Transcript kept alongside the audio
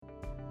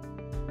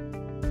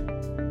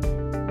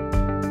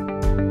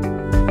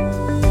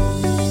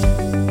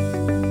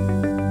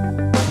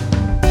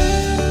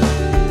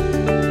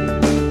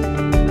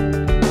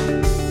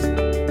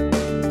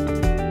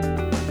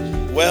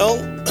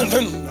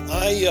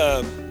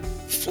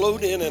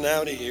float in and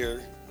out of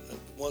here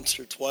once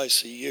or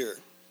twice a year.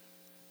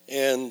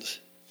 And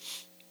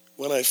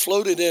when I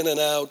floated in and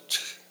out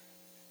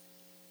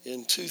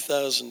in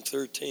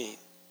 2013,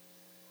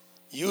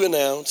 you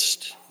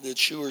announced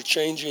that you were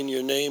changing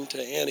your name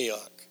to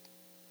Antioch.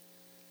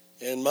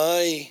 And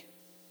my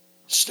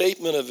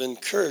statement of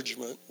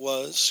encouragement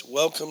was,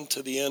 welcome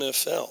to the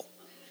NFL.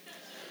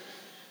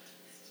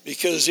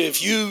 Because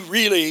if you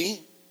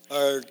really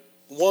are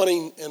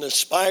wanting and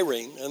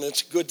aspiring, and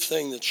it's a good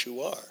thing that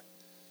you are,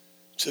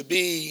 to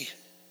be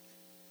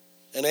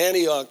an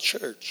Antioch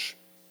church,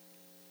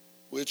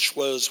 which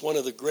was one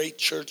of the great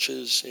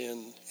churches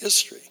in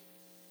history,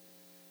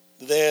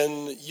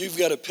 then you've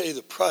got to pay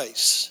the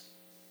price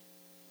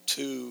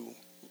to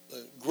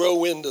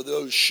grow into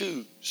those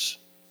shoes.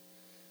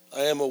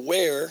 I am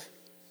aware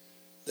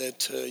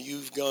that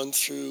you've gone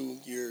through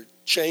your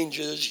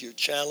changes, your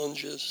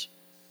challenges.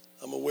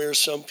 I'm aware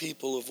some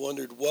people have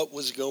wondered what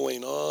was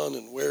going on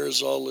and where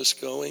is all this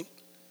going.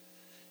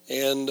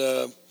 And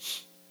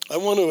I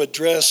want to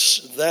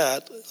address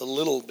that a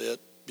little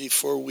bit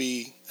before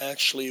we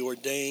actually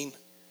ordain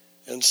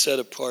and set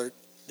apart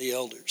the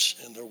elders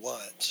and their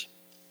wives.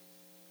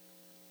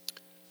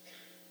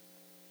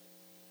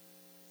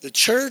 The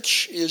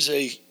church is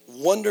a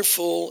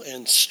wonderful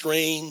and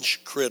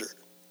strange critter.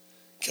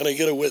 Can I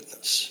get a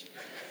witness?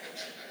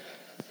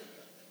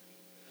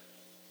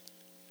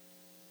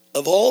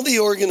 Of all the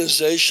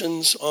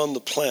organizations on the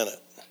planet,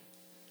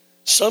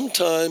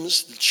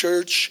 sometimes the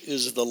church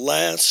is the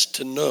last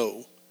to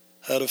know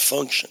how to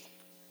function.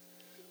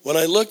 When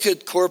I look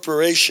at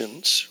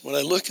corporations, when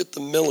I look at the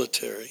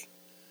military,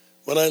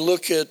 when I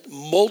look at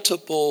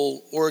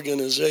multiple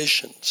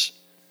organizations,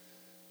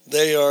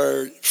 they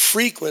are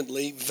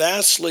frequently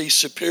vastly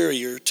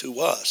superior to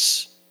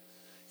us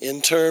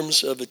in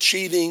terms of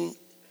achieving,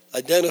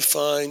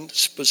 identifying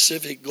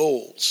specific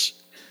goals,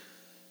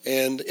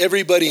 and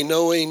everybody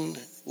knowing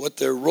what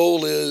their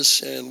role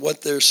is and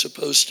what they're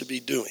supposed to be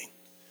doing.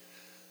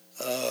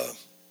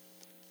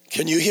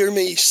 Can you hear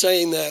me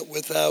saying that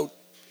without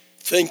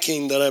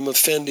thinking that I'm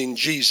offending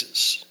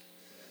Jesus?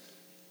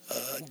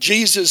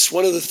 Jesus,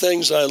 one of the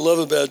things I love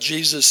about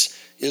Jesus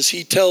is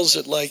he tells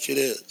it like it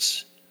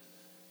is.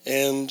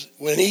 And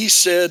when he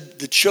said,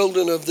 the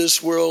children of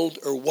this world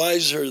are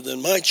wiser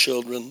than my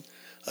children,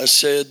 I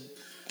said,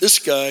 this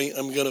guy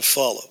I'm going to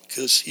follow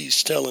because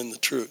he's telling the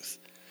truth.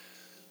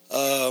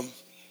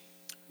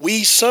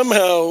 We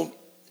somehow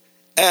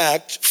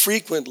act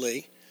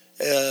frequently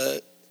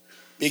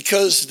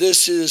because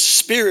this is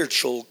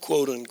spiritual,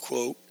 quote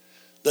unquote,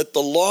 that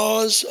the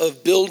laws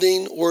of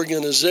building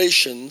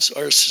organizations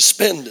are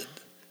suspended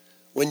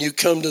when you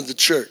come to the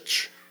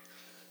church.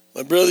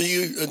 My brother,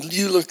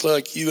 you look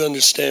like you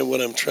understand what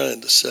I'm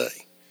trying to say.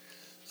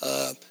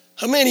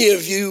 How many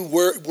of you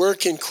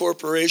work in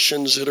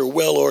corporations that are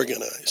well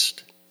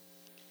organized?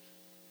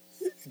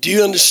 Do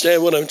you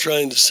understand what I'm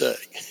trying to say?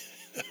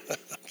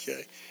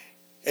 Okay.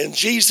 And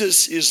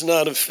Jesus is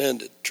not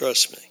offended,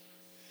 trust me.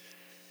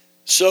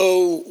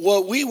 So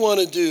what we want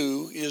to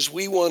do is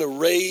we want to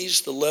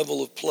raise the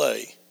level of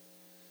play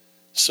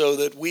so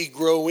that we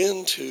grow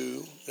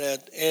into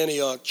that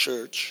Antioch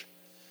church.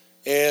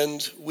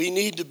 And we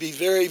need to be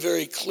very,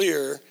 very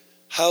clear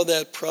how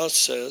that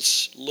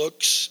process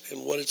looks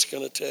and what it's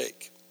going to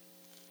take.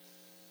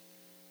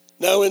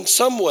 Now, in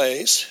some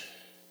ways,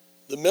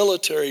 the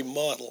military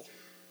model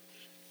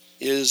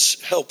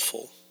is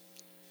helpful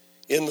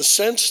in the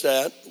sense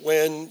that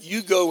when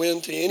you go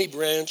into any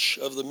branch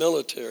of the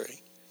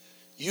military,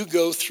 you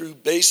go through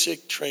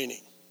basic training.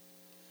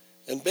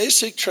 And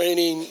basic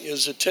training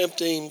is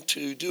attempting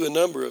to do a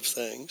number of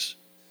things,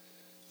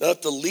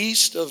 not the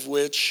least of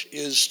which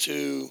is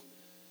to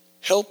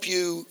help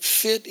you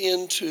fit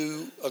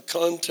into a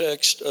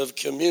context of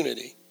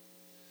community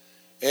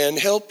and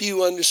help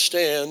you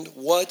understand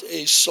what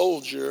a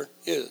soldier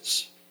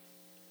is.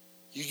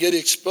 You get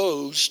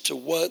exposed to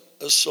what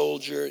a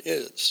soldier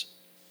is.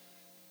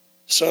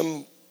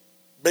 Some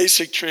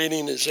basic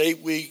training is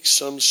 8 weeks,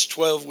 some's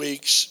 12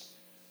 weeks,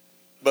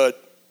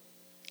 but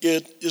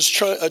it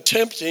is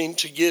attempting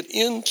to get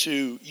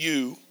into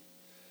you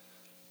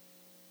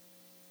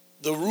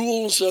the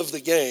rules of the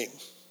game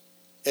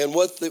and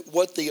what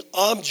the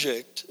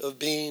object of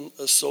being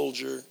a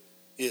soldier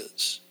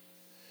is.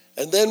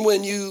 And then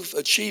when you've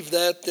achieved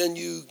that, then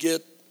you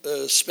get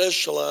a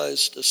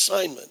specialized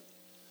assignment.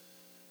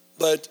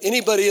 But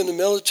anybody in the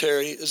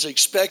military is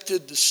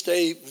expected to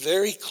stay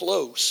very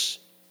close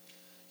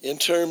in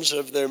terms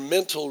of their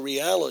mental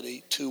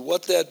reality to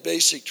what that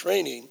basic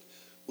training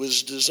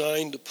was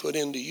designed to put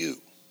into you.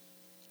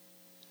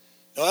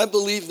 Now, I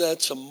believe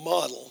that's a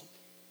model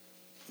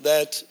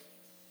that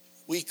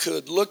we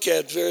could look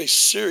at very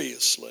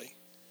seriously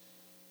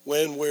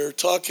when we're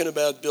talking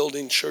about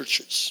building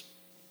churches.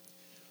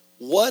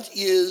 What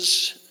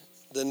is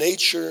the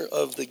nature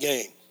of the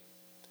game?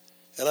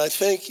 And I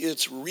think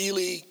it's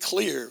really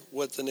clear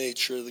what the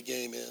nature of the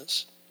game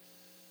is.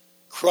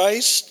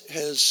 Christ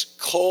has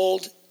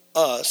called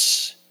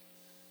us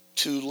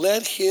to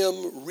let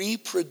him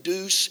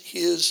reproduce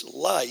his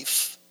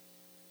life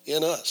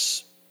in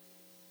us.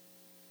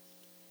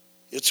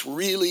 It's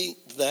really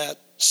that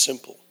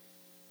simple.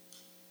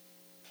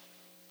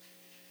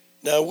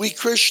 Now, we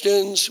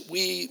Christians,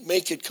 we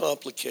make it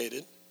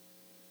complicated.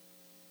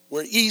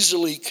 We're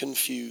easily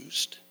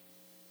confused.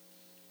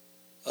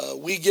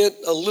 We get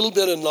a little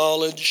bit of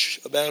knowledge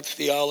about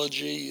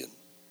theology, and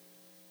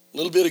a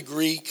little bit of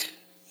Greek,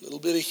 a little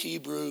bit of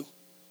Hebrew,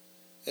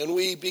 and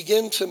we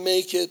begin to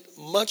make it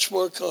much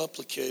more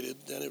complicated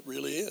than it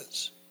really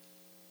is.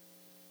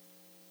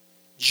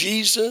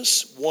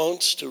 Jesus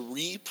wants to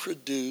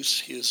reproduce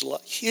his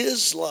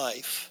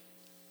life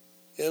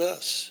in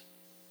us.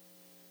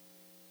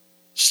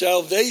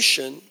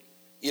 Salvation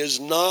is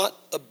not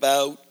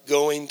about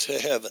going to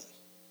heaven.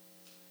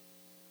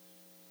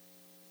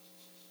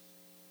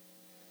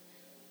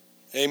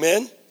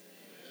 Amen?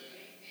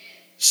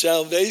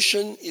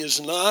 Salvation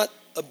is not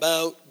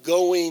about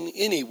going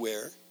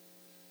anywhere.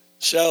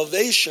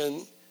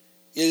 Salvation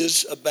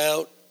is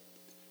about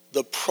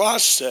the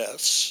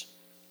process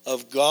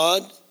of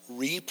God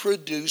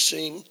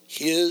reproducing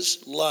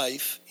his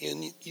life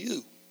in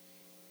you.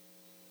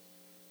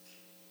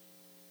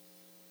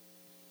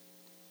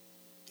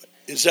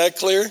 Is that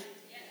clear? Yes.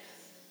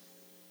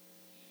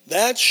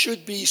 That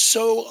should be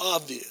so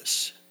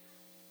obvious.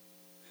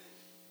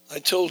 I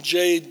told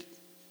Jade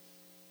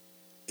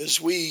as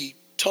we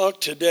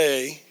talk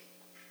today,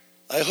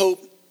 I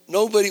hope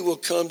nobody will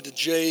come to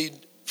Jade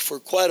for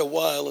quite a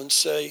while and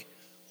say,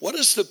 what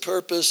is the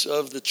purpose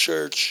of the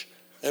church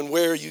and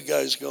where are you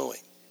guys going?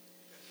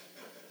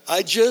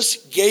 I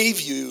just gave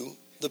you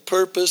the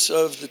purpose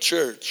of the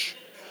church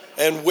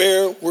and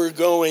where we're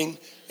going,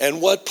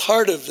 and what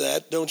part of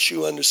that don't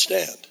you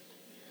understand?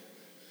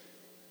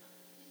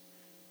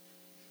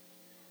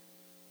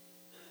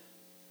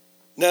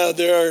 Now,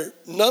 there are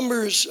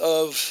numbers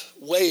of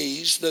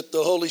ways that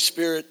the Holy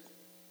Spirit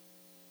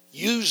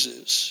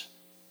uses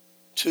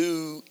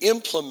to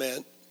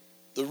implement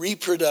the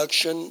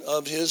reproduction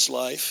of his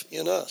life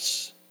in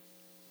us.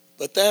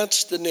 But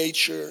that's the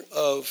nature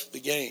of the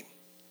game.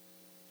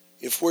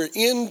 If we're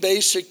in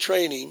basic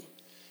training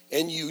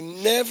and you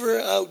never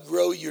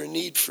outgrow your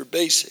need for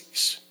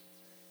basics,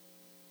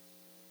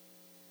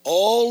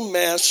 all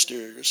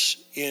masters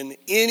in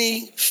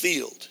any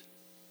field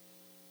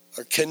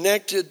are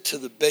connected to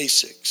the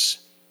basics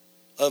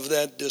of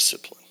that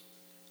discipline.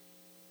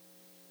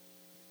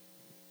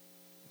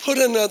 Put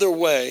another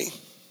way,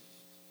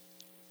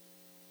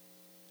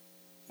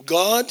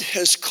 God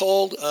has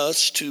called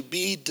us to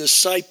be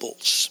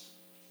disciples.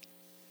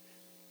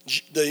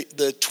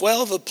 The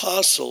 12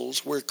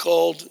 apostles were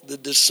called the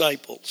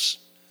disciples.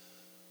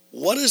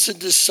 What is a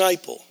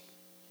disciple?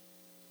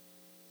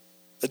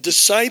 A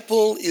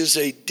disciple is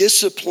a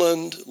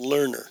disciplined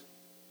learner.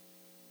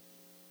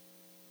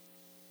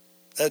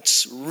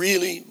 That's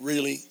really,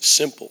 really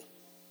simple.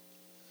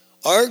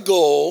 Our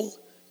goal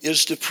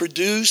is to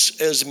produce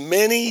as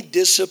many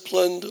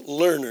disciplined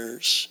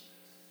learners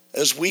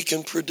as we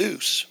can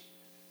produce.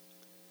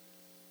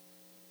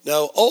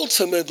 Now,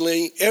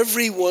 ultimately,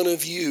 every one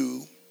of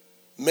you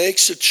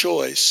makes a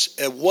choice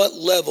at what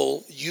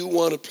level you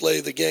want to play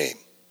the game.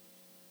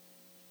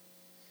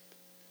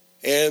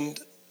 And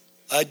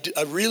I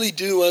really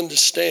do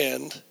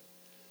understand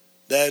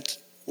that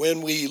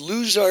when we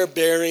lose our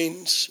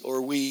bearings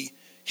or we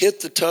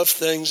hit the tough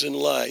things in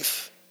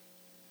life,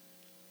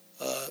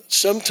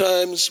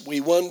 sometimes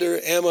we wonder,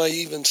 am I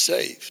even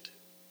saved?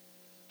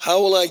 How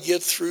will I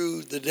get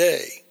through the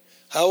day?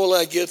 How will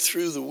I get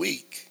through the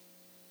week?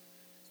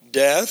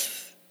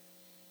 Death,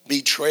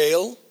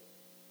 betrayal,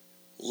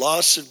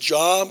 loss of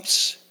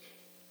jobs,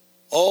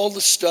 all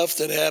the stuff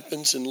that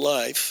happens in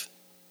life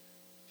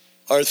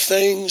are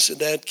things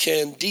that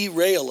can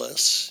derail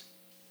us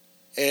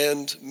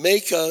and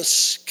make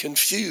us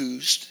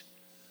confused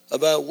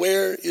about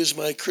where is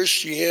my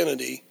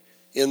Christianity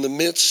in the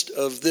midst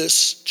of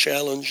this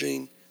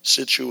challenging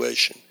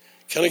situation.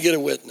 Can I get a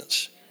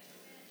witness?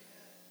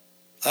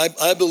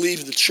 I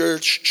believe the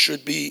church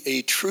should be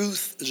a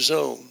truth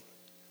zone,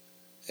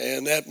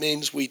 and that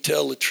means we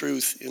tell the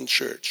truth in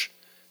church.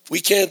 If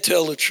we can't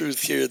tell the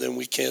truth here, then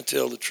we can't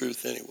tell the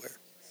truth anywhere.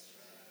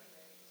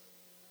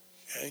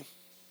 Okay?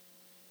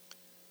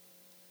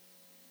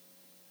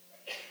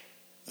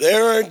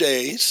 There are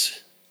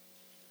days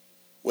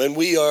when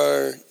we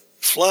are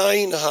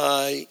flying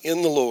high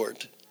in the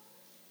Lord,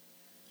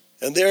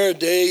 and there are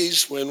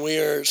days when we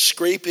are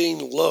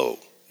scraping low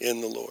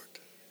in the Lord.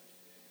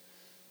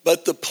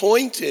 But the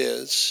point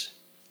is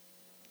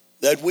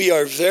that we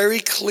are very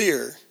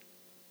clear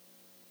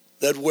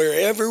that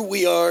wherever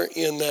we are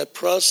in that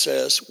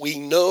process, we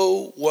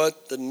know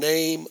what the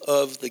name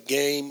of the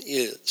game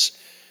is.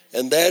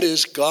 And that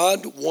is,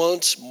 God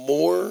wants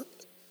more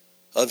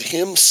of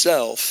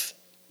himself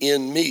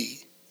in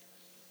me.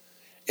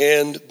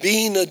 And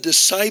being a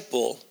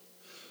disciple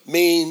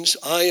means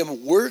I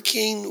am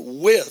working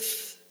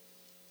with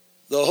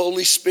the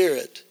Holy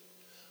Spirit.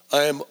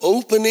 I am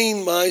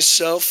opening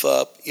myself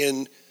up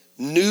in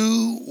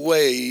new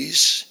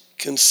ways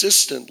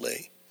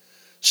consistently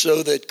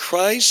so that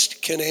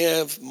Christ can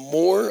have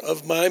more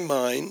of my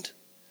mind,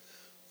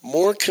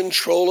 more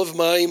control of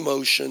my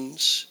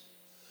emotions,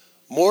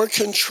 more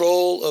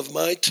control of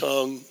my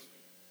tongue,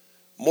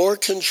 more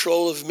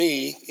control of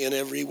me in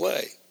every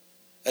way.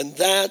 And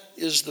that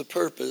is the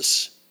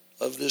purpose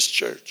of this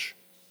church.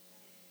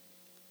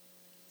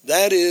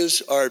 That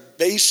is our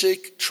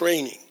basic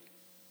training.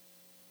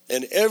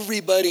 And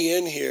everybody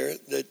in here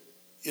that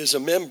is a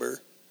member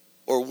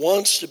or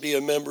wants to be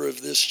a member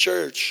of this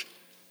church,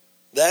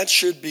 that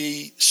should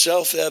be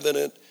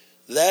self-evident.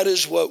 That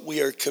is what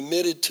we are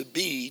committed to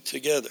be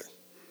together.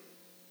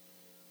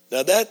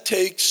 Now that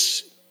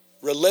takes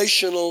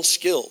relational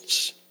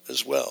skills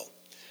as well,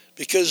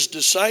 because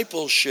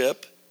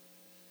discipleship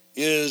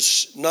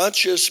is not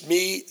just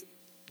me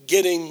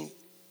getting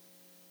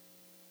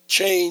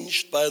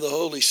changed by the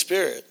Holy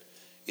Spirit.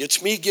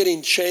 It's me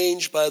getting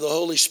changed by the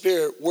Holy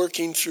Spirit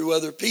working through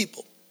other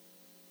people.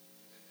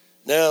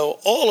 Now,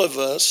 all of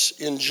us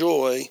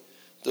enjoy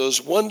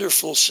those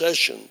wonderful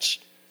sessions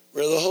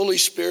where the Holy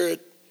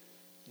Spirit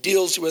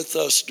deals with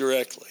us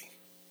directly.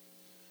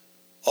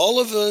 All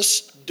of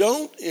us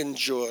don't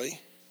enjoy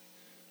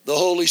the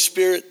Holy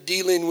Spirit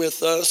dealing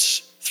with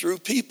us through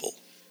people.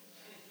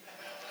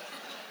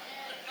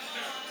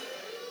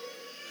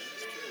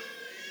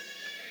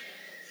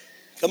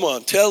 Come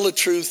on, tell the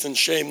truth and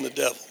shame the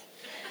devil.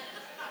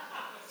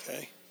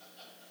 Okay?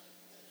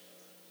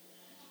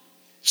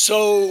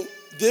 So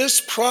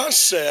this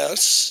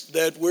process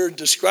that we're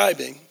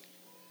describing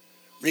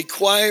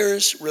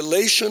requires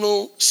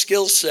relational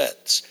skill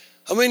sets.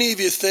 How many of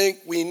you think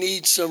we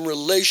need some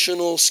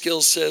relational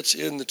skill sets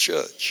in the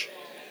church?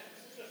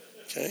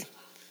 Okay?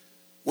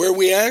 Where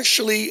we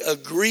actually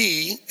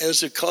agree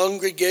as a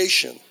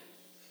congregation,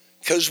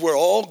 because we're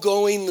all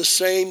going the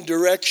same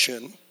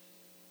direction.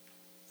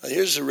 Now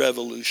here's a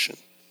revolution.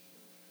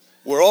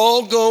 We're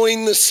all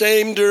going the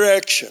same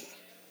direction.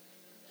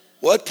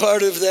 What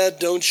part of that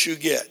don't you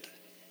get?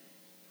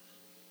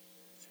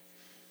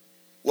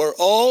 We're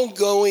all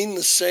going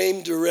the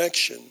same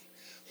direction,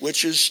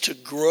 which is to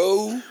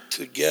grow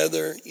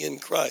together in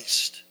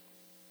Christ.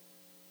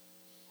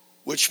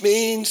 Which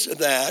means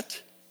that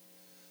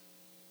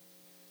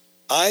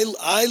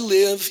I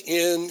live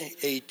in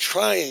a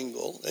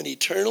triangle, an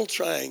eternal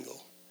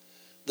triangle,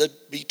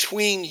 that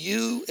between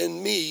you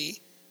and me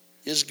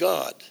is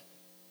God.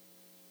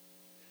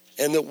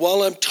 And that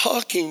while I'm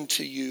talking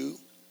to you,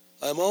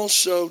 I'm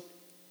also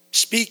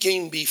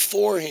speaking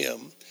before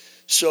him.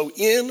 So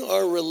in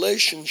our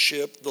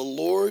relationship, the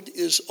Lord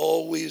is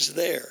always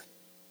there.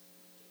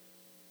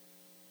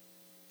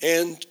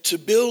 And to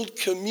build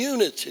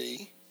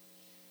community,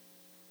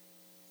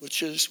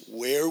 which is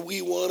where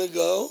we want to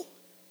go,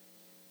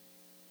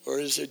 or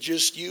is it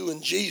just you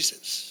and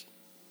Jesus?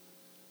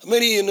 How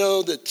many of you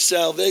know that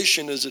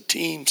salvation is a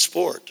team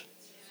sport?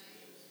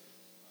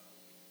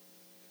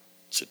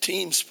 It's a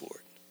team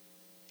sport.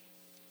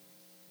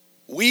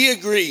 We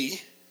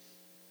agree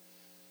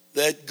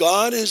that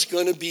God is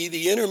going to be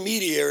the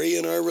intermediary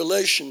in our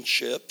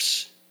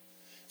relationships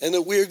and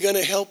that we're going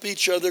to help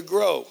each other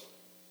grow.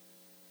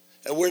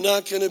 And we're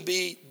not going to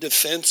be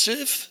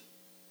defensive.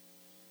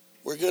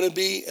 We're going to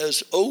be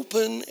as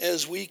open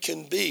as we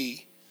can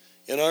be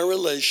in our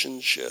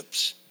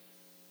relationships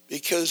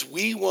because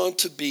we want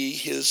to be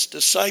his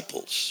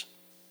disciples.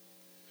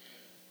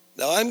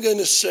 Now, I'm going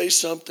to say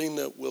something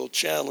that will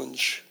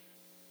challenge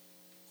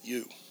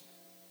you.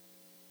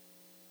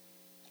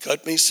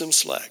 Cut me some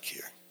slack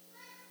here.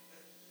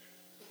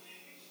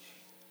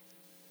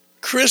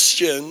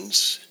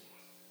 Christians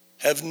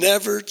have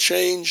never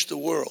changed the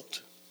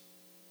world.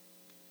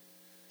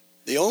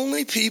 The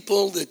only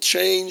people that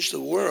change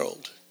the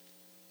world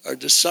are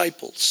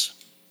disciples.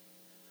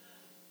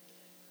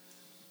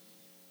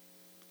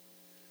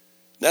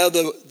 Now,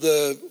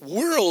 the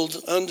world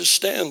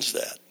understands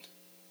that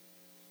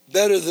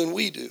better than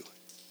we do.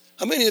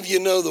 How many of you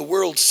know the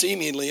world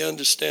seemingly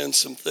understands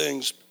some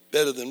things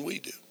better than we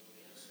do?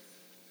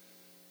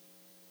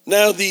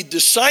 Now, the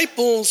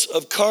disciples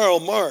of Karl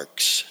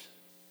Marx,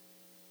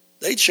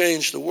 they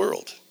changed the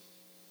world.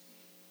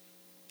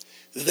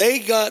 They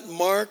got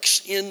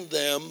Marx in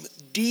them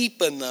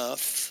deep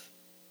enough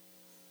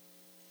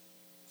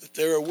that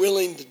they were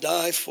willing to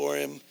die for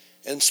him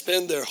and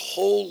spend their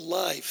whole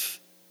life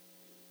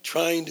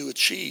trying to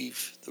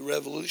achieve the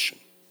revolution.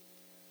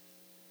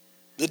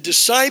 The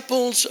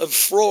disciples of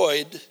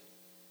Freud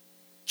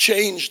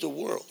changed the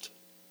world.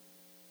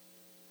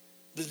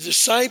 The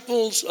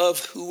disciples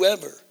of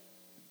whoever,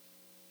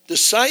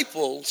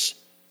 disciples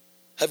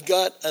have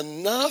got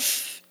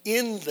enough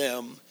in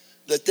them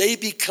that they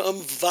become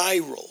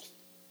viral.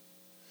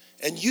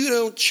 And you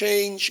don't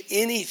change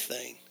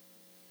anything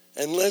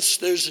unless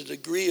there's a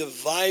degree of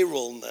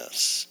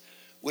viralness,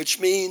 which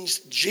means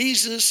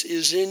Jesus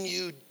is in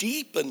you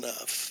deep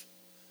enough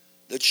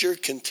that you're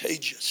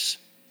contagious.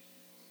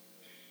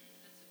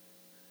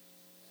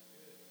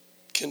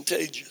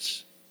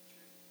 Contagious.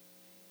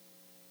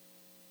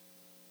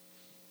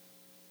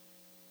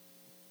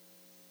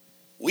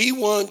 We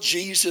want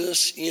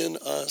Jesus in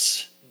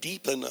us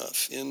deep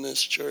enough in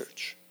this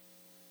church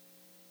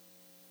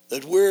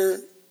that we're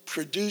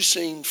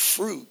producing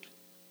fruit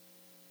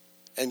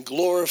and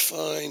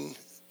glorifying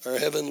our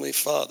Heavenly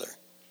Father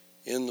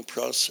in the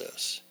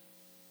process.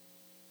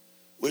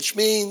 Which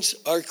means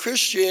our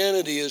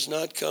Christianity is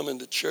not coming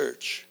to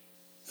church.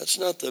 That's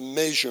not the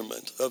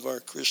measurement of our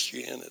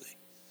Christianity.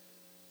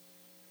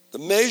 The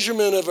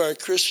measurement of our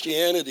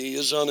Christianity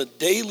is on a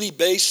daily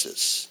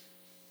basis,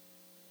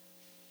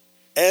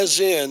 as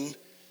in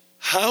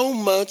how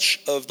much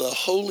of the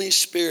Holy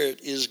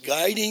Spirit is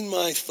guiding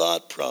my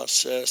thought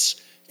process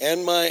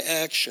and my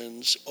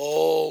actions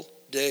all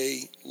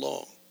day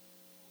long.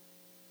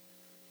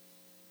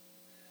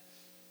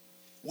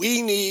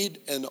 We need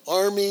an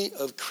army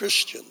of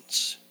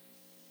Christians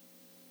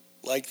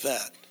like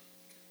that.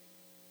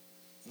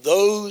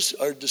 Those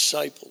are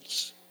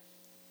disciples.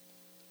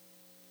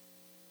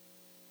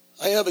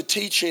 I have a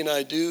teaching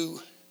I do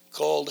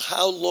called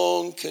How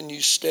Long Can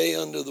You Stay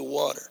Under the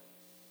Water?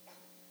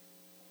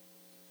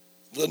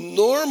 The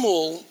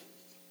normal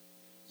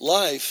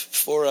life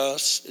for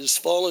us as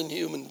fallen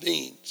human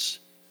beings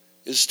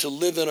is to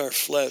live in our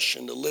flesh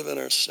and to live in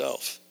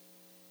ourself.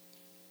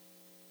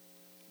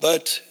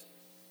 But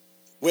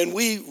when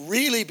we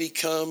really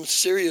become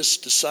serious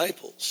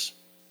disciples,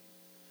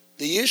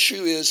 the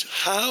issue is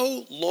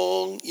how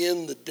long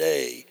in the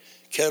day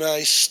can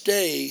I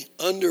stay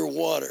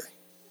underwater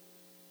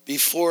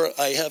before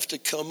I have to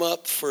come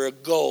up for a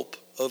gulp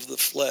of the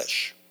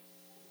flesh?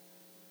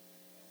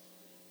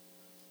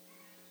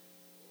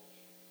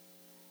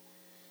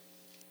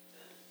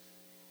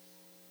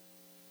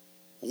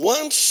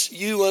 Once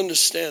you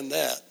understand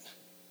that,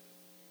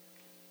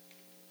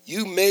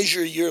 you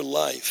measure your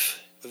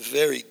life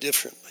very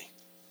differently.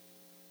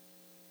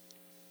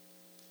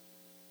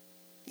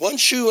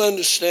 Once you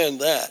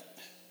understand that,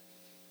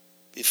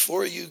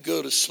 before you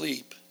go to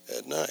sleep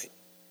at night,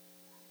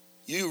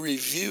 you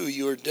review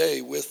your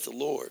day with the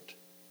Lord,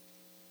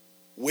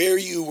 where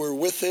you were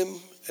with him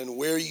and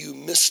where you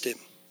missed him,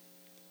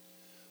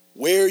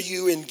 where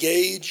you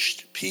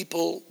engaged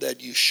people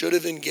that you should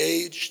have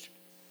engaged,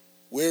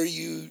 where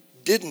you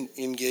didn't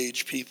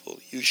engage people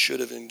you should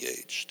have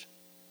engaged.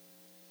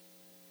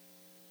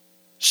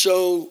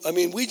 So,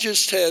 we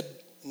just had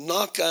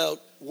knockout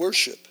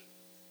worship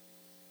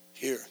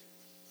here.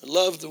 I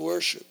love the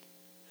worship.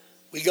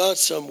 We got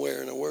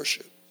somewhere in a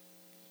worship.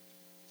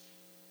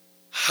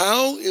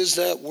 How is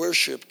that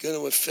worship going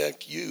to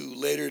affect you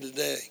later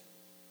today?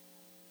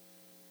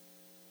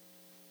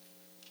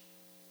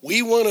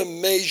 We want to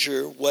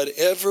measure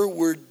whatever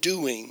we're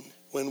doing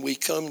when we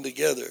come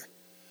together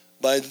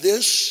by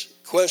this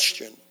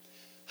question: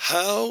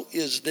 how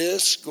is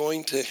this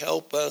going to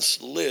help us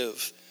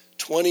live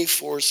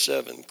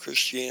 24/7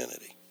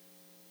 Christianity?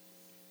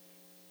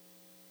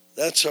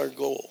 That's our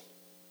goal.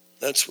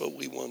 That's what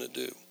we want to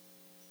do.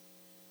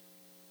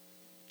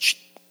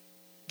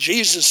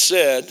 Jesus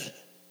said,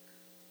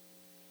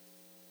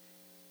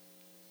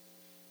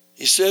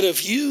 he said,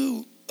 if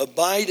you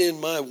abide in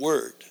my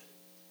word,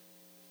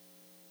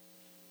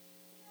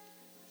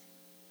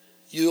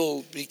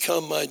 you'll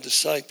become my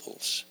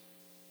disciples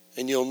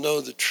and you'll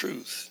know the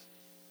truth,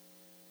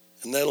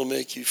 and that'll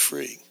make you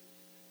free.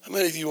 How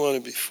many of you want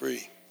to be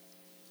free?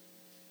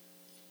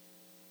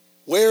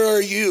 Where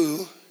are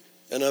you,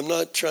 and I'm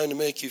not trying to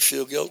make you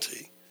feel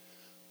guilty,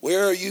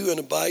 where are you in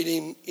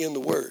abiding in the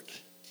word?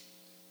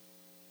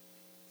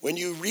 When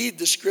you read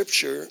the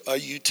scripture, are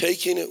you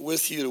taking it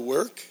with you to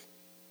work?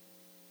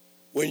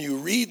 When you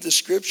read the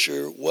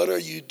scripture, what are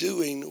you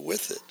doing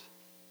with it?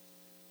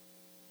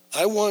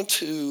 I want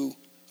to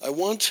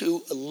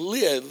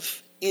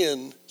live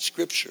in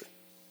scripture.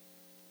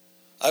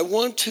 I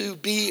want to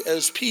be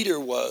as Peter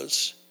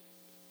was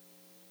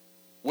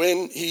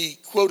when he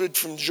quoted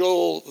from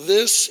Joel,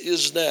 this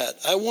is that.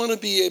 I want to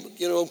be able,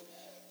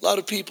 a lot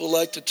of people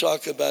like to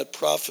talk about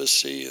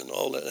prophecy and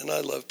all that, and I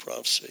love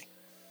prophecy.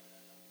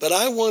 But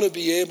I want to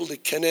be able to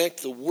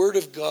connect the Word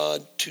of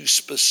God to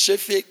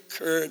specific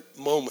current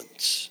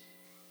moments,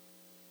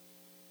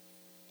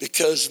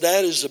 because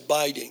that is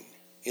abiding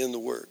in the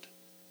Word.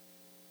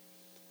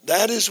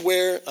 That is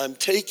where I'm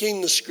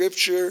taking the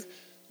scripture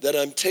that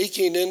I'm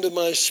taking into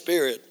my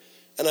spirit,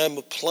 and I'm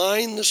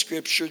applying the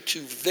scripture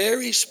to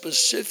very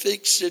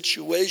specific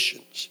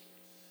situations,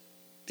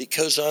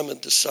 because I'm a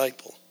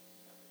disciple.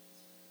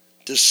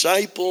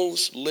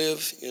 Disciples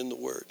live in the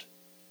Word.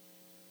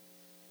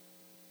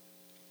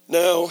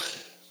 Now,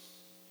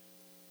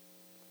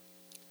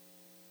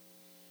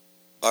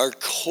 our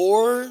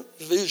core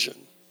vision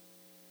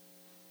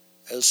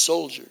as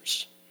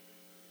soldiers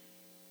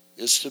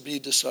is to be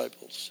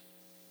disciples.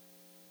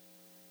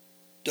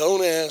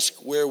 Don't ask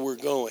where we're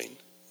going.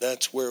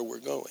 That's where we're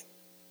going.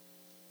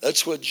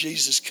 That's what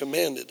Jesus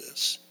commanded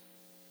us.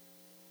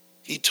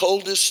 He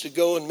told us to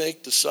go and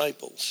make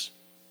disciples.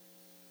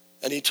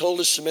 And he told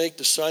us to make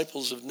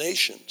disciples of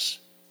nations,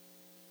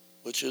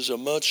 which is a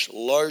much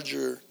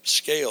larger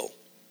scale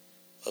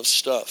of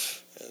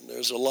stuff. And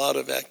there's a lot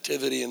of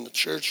activity in the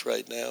church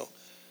right now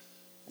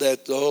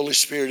that the Holy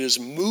Spirit is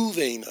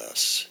moving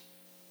us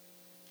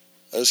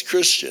as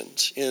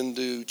Christians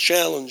into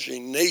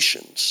challenging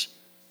nations.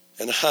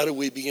 And how do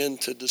we begin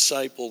to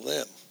disciple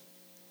them?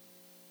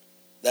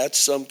 That's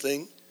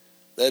something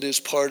that is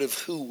part of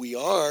who we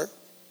are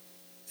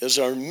as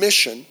our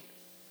mission,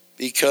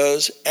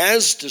 because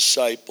as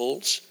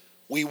disciples,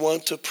 we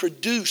want to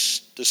produce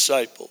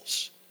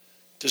disciples.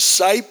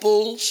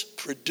 Disciples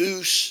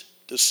produce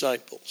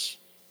disciples.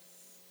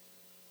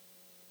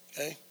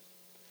 Okay?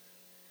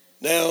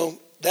 Now,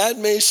 that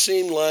may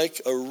seem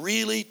like a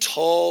really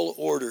tall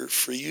order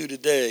for you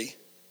today,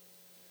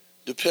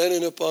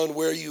 depending upon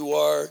where you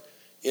are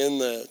in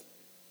the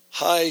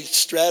high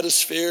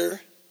stratosphere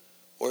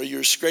or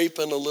you're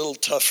scraping a little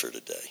tougher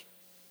today.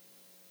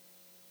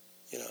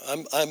 You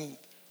know,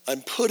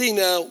 I'm putting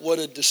out what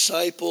a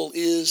disciple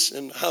is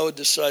and how a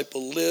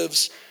disciple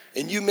lives,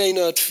 and you may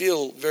not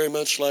feel very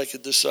much like a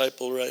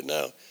disciple right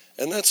now,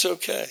 and that's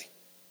okay.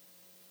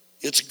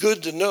 It's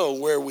good to know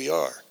where we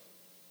are.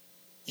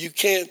 You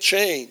can't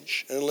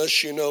change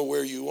unless you know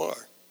where you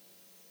are.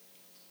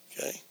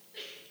 Okay?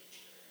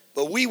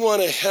 But we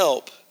want to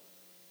help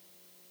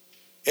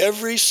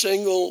every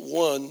single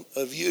one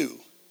of you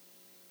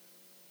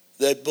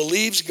that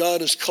believes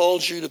God has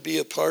called you to be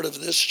a part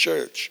of this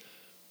church.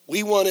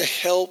 We want to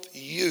help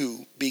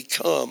you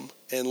become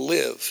and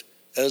live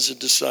as a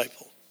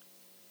disciple.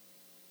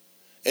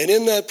 And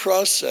in that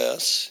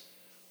process,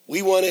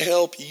 we want to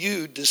help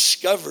you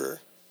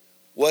discover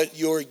what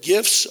your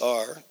gifts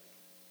are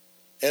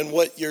and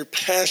what your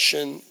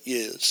passion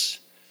is,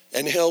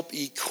 and help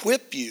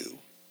equip you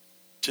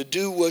to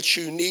do what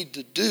you need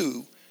to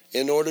do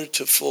in order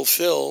to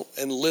fulfill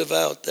and live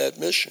out that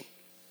mission.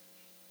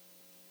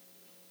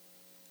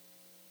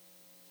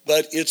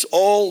 But it's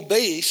all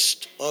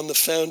based on the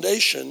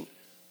foundation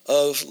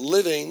of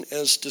living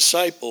as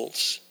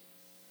disciples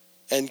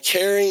and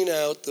carrying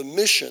out the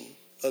mission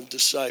of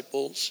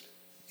disciples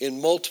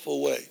in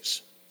multiple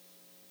ways.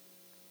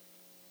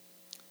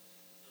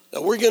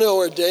 Now, we're going to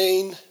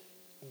ordain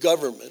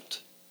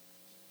government.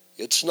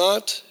 It's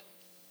not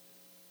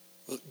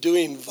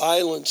doing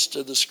violence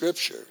to the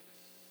scripture.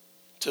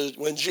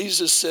 When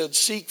Jesus said,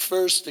 "Seek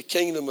first the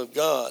kingdom of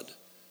God,"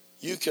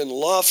 you can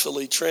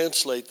lawfully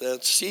translate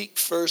that, "Seek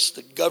first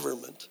the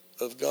government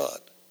of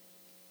God."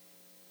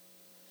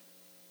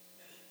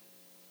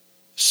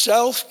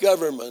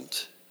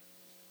 Self-government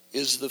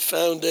is the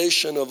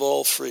foundation of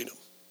all freedom.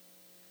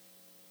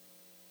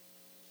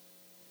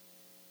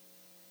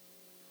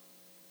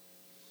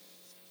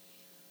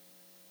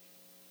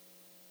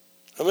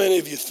 How many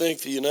of you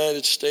think the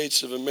United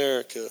States of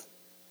America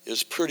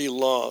is pretty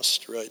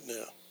lost right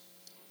now?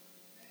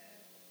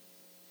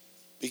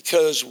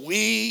 Because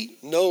we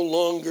no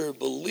longer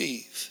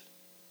believe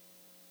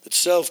that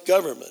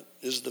self-government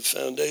is the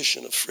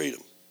foundation of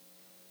freedom.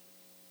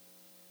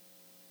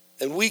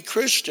 And we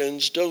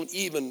Christians don't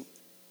even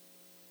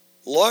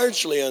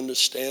largely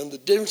understand the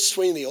difference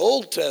between the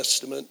Old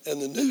Testament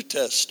and the New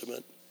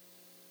Testament.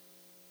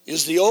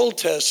 Is the Old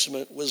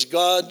Testament was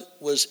God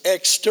was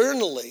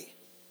externally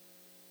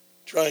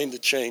trying to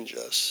change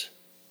us.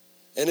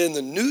 And in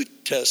the New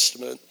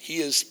Testament, he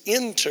is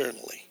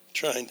internally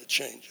trying to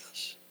change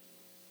us.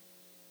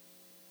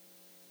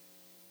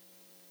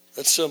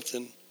 That's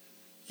something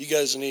you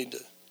guys need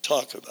to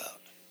talk about.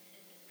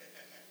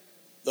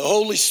 The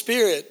Holy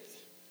Spirit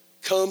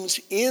comes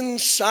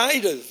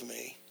inside of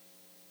me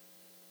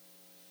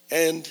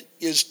and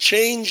is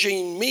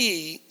changing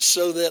me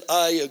so that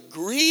I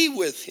agree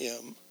with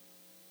him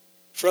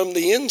from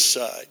the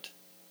inside,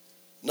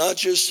 not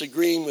just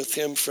agreeing with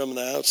him from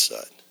the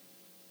outside.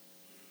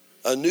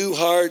 A new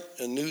heart,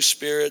 a new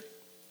spirit,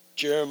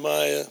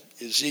 Jeremiah,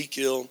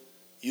 Ezekiel,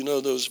 you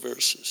know those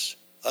verses.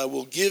 I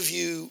will give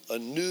you a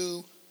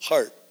new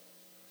heart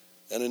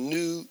and a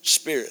new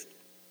spirit.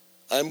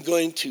 I'm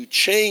going to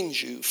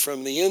change you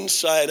from the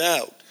inside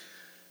out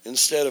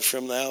instead of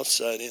from the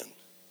outside in.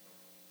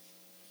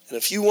 And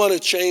if you want to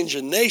change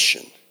a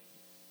nation,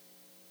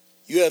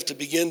 you have to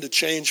begin to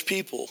change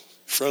people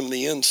from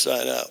the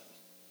inside out,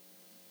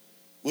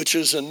 which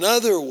is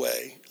another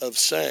way of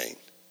saying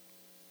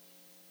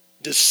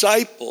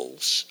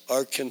disciples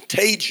are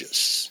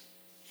contagious,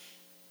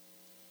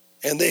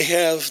 and they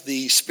have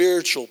the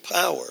spiritual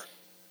power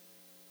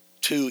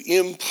to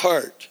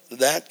impart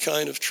that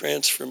kind of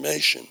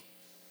transformation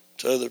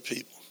to other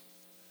people.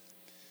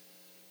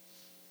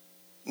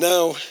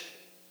 Now,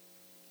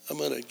 I'm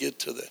going to get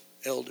to the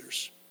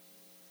elders.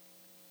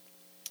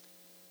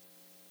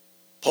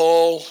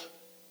 Paul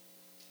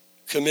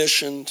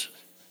commissioned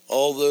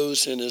all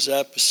those in his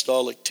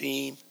apostolic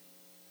team,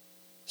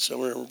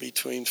 somewhere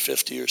between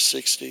 50 or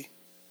 60,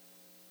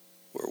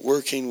 were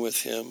working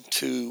with him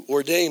to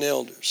ordain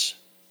elders,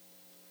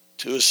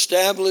 to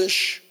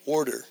establish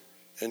order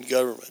and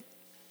government.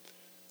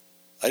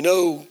 I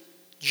know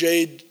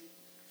Jade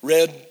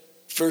read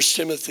 1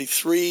 Timothy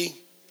 3,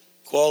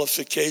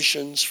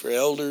 qualifications for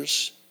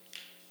elders.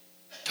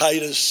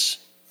 Titus,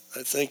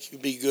 I think it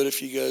would be good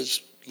if you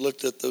guys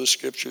looked at those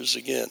scriptures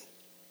again.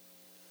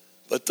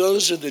 But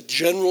those are the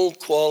general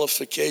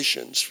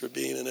qualifications for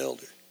being an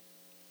elder.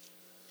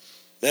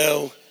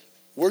 Now,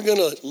 we're going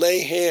to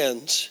lay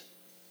hands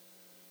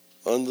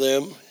on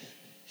them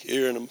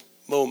here in a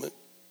moment.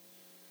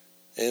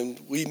 And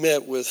we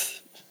met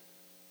with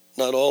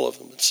not all of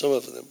them, but some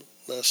of them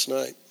last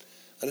night.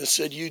 And I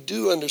said, you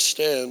do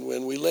understand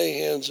when we lay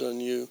hands on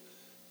you,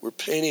 we're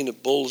painting a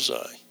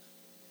bullseye.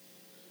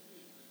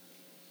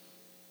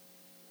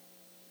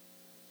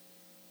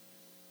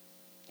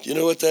 Do you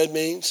know what that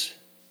means?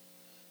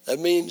 That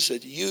means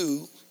that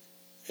you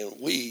and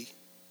we,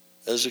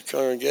 as a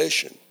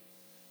congregation,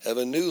 have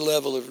a new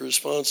level of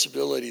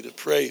responsibility to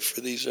pray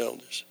for these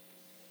elders.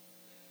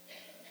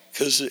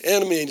 Because the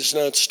enemy is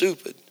not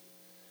stupid.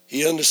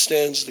 He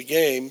understands the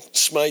game,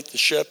 smite the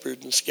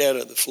shepherd and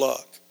scatter the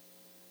flock.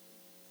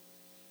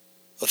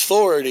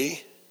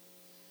 Authority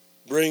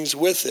brings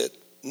with it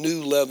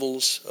new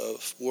levels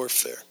of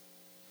warfare.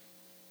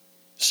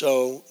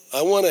 So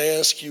I want to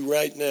ask you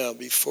right now,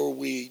 before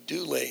we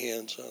do lay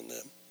hands on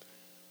them,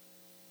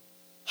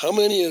 how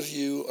many of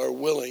you are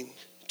willing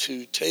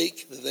to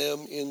take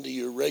them into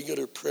your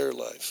regular prayer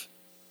life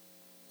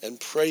and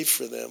pray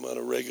for them on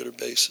a regular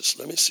basis?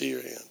 Let me see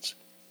your hands.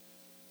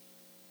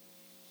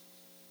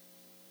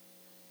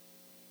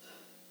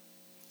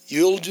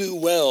 You'll do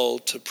well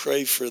to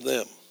pray for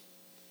them.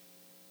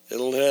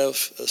 It'll have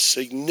a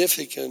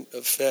significant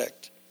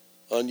effect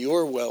on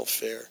your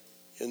welfare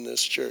in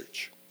this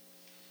church.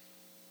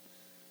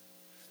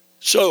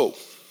 So,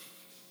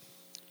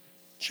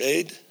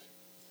 Jade,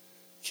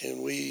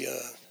 can we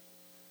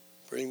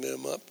bring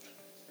them up?